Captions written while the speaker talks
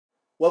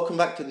Welcome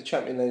back to the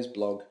Champion Layers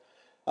blog.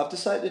 I've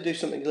decided to do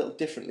something a little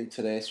differently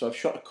today, so I've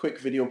shot a quick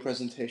video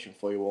presentation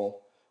for you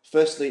all.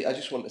 Firstly, I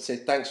just want to say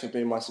thanks for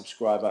being my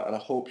subscriber, and I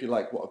hope you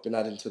like what I've been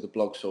adding to the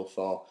blog so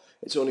far.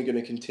 It's only going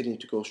to continue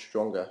to go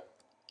stronger.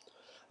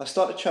 I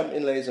started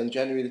Champion Layers on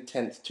January the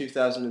 10th,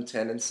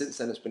 2010, and since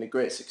then it's been a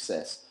great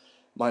success,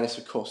 minus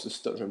of course the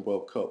Stuttering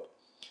World Cup.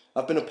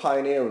 I've been a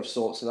pioneer of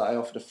sorts in that I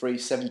offered a free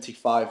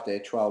 75-day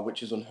trial,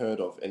 which is unheard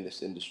of in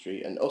this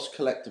industry, and us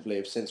collectively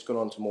have since gone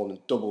on to more than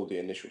double the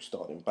initial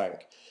starting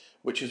bank,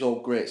 which is all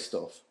great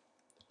stuff.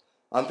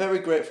 I'm very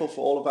grateful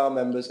for all of our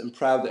members and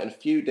proud that in a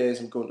few days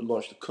I'm going to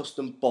launch the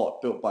custom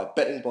bot built by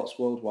Betting Bots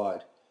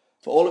Worldwide.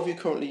 For all of you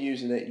currently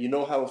using it, you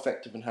know how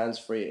effective and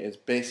hands-free it is,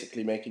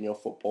 basically making your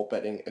football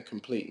betting a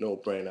complete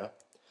no-brainer.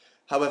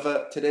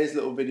 However, today's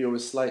little video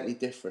is slightly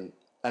different,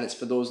 and it's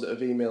for those that have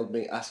emailed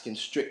me asking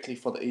strictly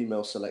for the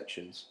email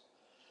selections.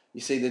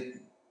 You see,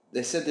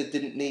 they said they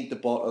didn't need the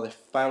bot or they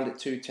found it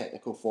too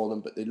technical for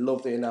them, but they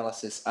love the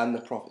analysis and the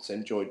profits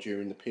enjoyed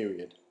during the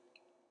period.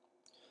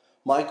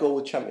 My goal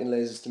with Champion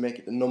Layers is to make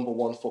it the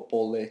 #1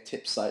 football lay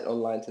tip site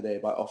online today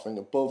by offering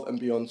above and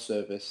beyond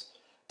service,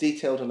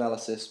 detailed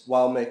analysis,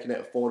 while making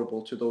it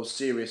affordable to those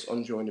serious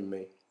on joining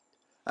me.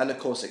 And of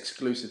course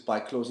exclusive by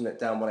closing it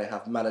down when I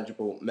have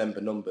manageable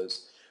member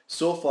numbers.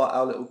 So far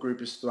our little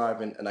group is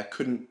thriving and I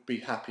couldn't be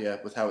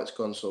happier with how it's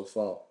gone so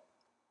far.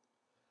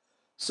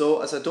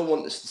 So as I don't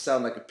want this to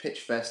sound like a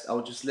pitch fest,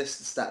 I'll just list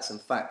the stats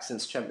and facts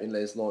since Champion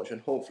Layers launch,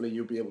 and hopefully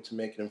you'll be able to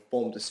make an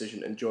informed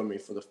decision and join me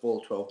for the full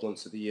 12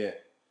 months of the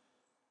year.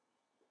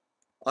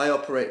 I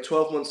operate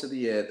 12 months of the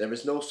year. There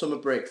is no summer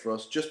break for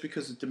us. Just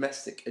because the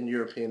domestic and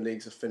European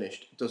leagues are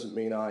finished doesn't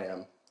mean I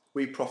am.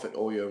 We profit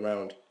all year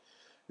round.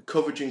 The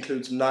coverage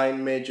includes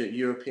 9 major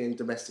European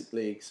domestic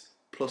leagues,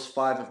 plus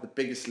 5 of the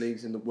biggest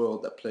leagues in the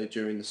world that play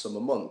during the summer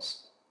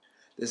months.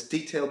 There's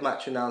detailed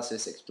match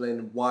analysis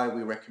explaining why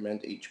we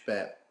recommend each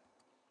bet.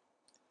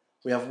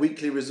 We have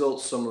weekly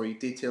results summary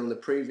detailing the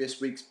previous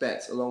week's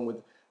bets along with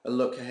a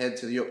look ahead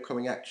to the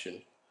upcoming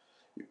action.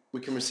 We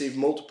can receive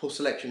multiple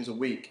selections a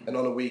week, and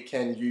on a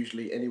weekend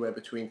usually anywhere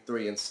between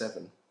 3 and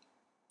 7.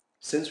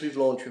 Since we've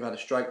launched, we've had a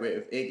strike rate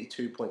of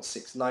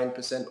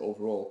 82.69%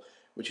 overall,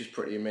 which is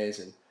pretty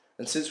amazing.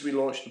 And since we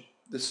launched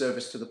the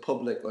service to the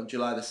public on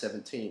July the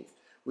 17th,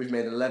 we've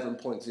made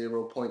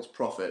 11.0 points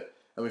profit,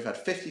 and we've had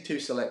 52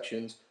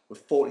 selections,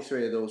 with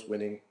 43 of those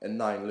winning and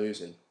 9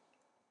 losing.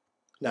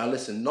 Now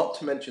listen, not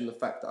to mention the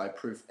fact that I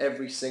proof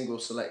every single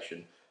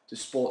selection to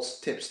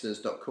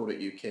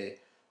sportstipsters.co.uk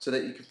so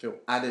that you can feel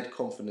added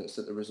confidence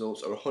that the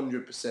results are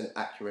 100%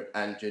 accurate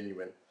and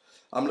genuine.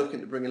 I'm looking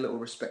to bring a little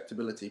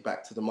respectability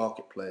back to the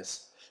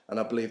marketplace, and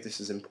I believe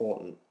this is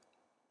important.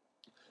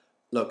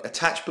 Look,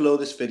 attached below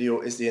this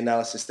video is the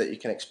analysis that you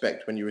can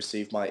expect when you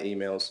receive my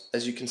emails.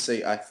 As you can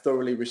see, I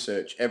thoroughly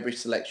research every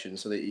selection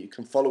so that you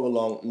can follow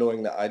along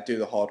knowing that I do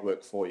the hard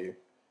work for you.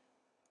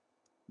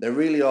 There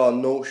really are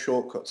no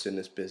shortcuts in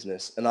this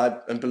business,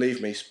 and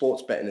believe me,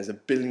 sports betting is a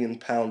 £1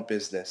 billion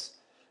business.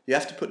 You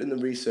have to put in the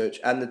research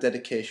and the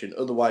dedication,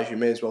 otherwise you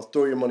may as well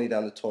throw your money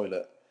down the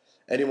toilet.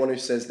 Anyone who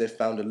says they've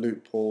found a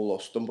loophole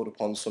or stumbled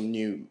upon some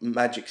new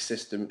magic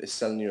system is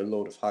selling you a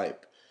load of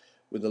hype,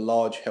 with a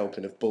large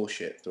helping of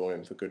bullshit thrown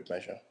in for good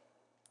measure.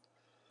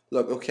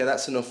 Look, okay,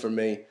 that's enough from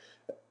me.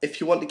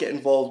 If you want to get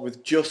involved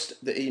with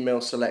just the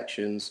email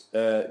selections,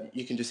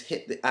 you can just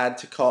hit the add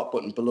to cart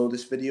button below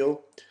this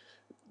video.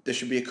 There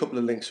should be a couple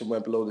of links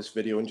somewhere below this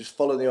video, and just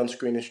follow the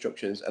on-screen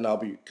instructions and I'll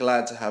be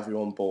glad to have you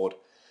on board.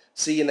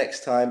 See you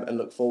next time and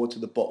look forward to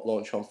the bot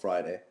launch on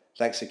Friday.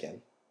 Thanks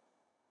again.